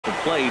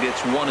plate.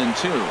 It's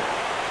 1-2.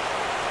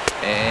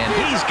 And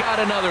he's got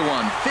another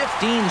one.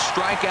 15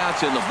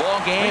 strikeouts in the ball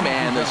game,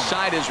 and the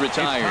side is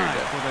retired.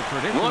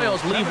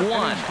 Royals leave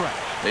one.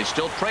 They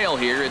still trail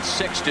here. It's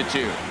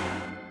 6-2.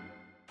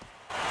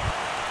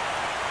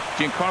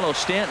 Giancarlo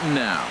Stanton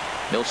now.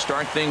 He'll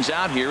start things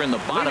out here in the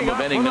bottom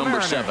of inning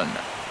number 7.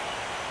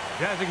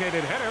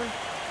 Designated hitter,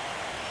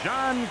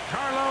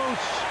 Giancarlo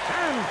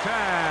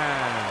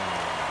Stanton.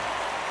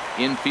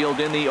 Infield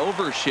in the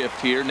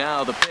overshift here.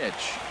 Now the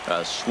pitch.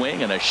 A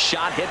swing and a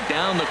shot hit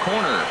down the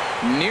corner.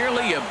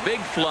 Nearly a big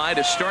fly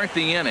to start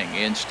the inning.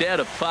 Instead,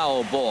 a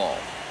foul ball.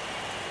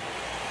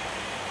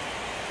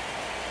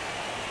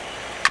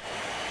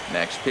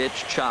 Next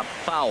pitch, chopped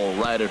foul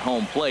right at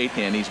home plate,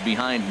 and he's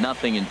behind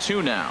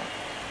 0-2 now.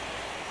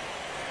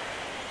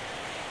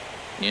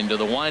 Into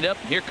the windup.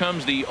 Here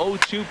comes the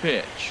 0-2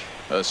 pitch.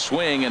 A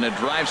swing and a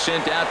drive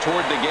sent out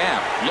toward the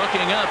gap.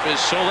 Looking up is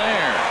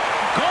Soler.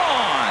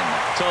 Gone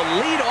to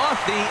lead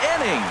off the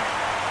inning.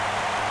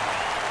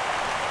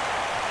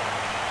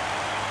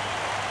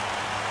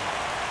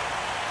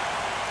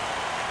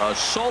 A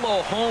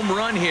solo home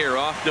run here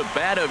off the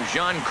bat of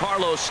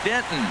Giancarlo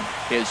Stanton.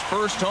 His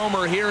first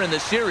homer here in the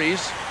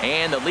series,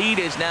 and the lead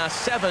is now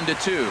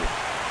 7-2.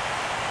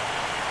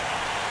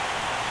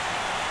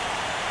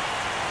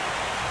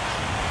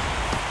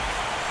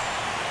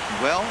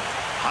 Well,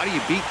 how do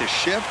you beat the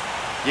shift?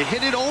 You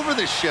hit it over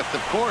the shift,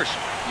 of course.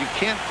 You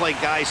can't play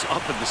guys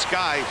up in the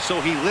sky, so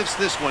he lifts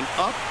this one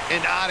up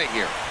and out of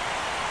here.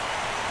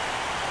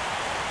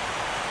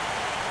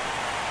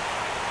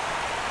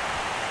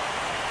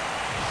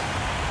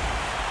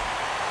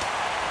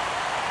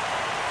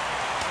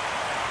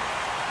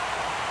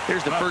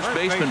 Here's the first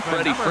baseman,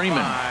 Freddie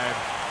Freeman.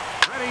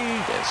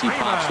 As he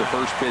pops the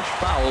first pitch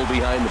foul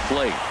behind the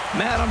plate.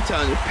 Matt, I'm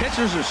telling you,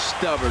 pitchers are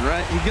stubborn,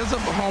 right? He gives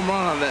up a home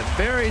run on that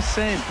very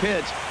same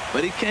pitch,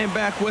 but he came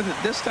back with it.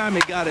 This time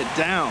he got it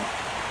down.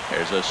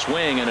 There's a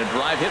swing and a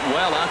drive hit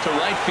well out to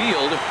right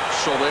field.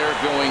 Soler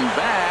going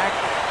back.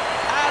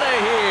 Out of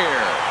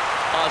here.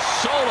 A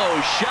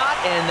solo shot,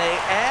 and they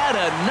add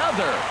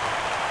another.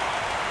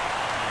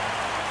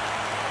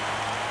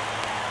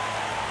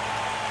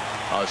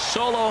 A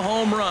solo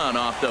home run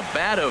off the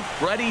bat of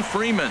Freddie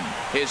Freeman.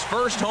 His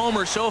first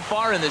homer so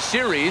far in the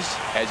series,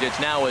 as it's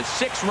now a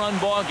 6-run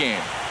ball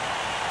game.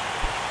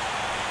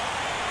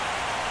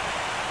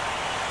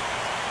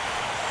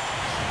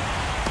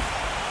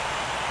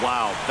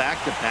 Wow,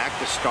 back-to-back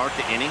to start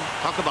the inning.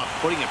 Talk about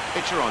putting a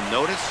pitcher on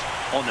notice.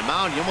 On the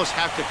mound, you almost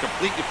have to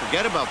completely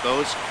forget about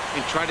those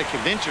and try to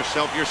convince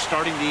yourself you're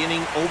starting the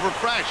inning over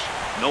fresh.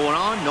 No one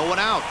on, no one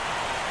out.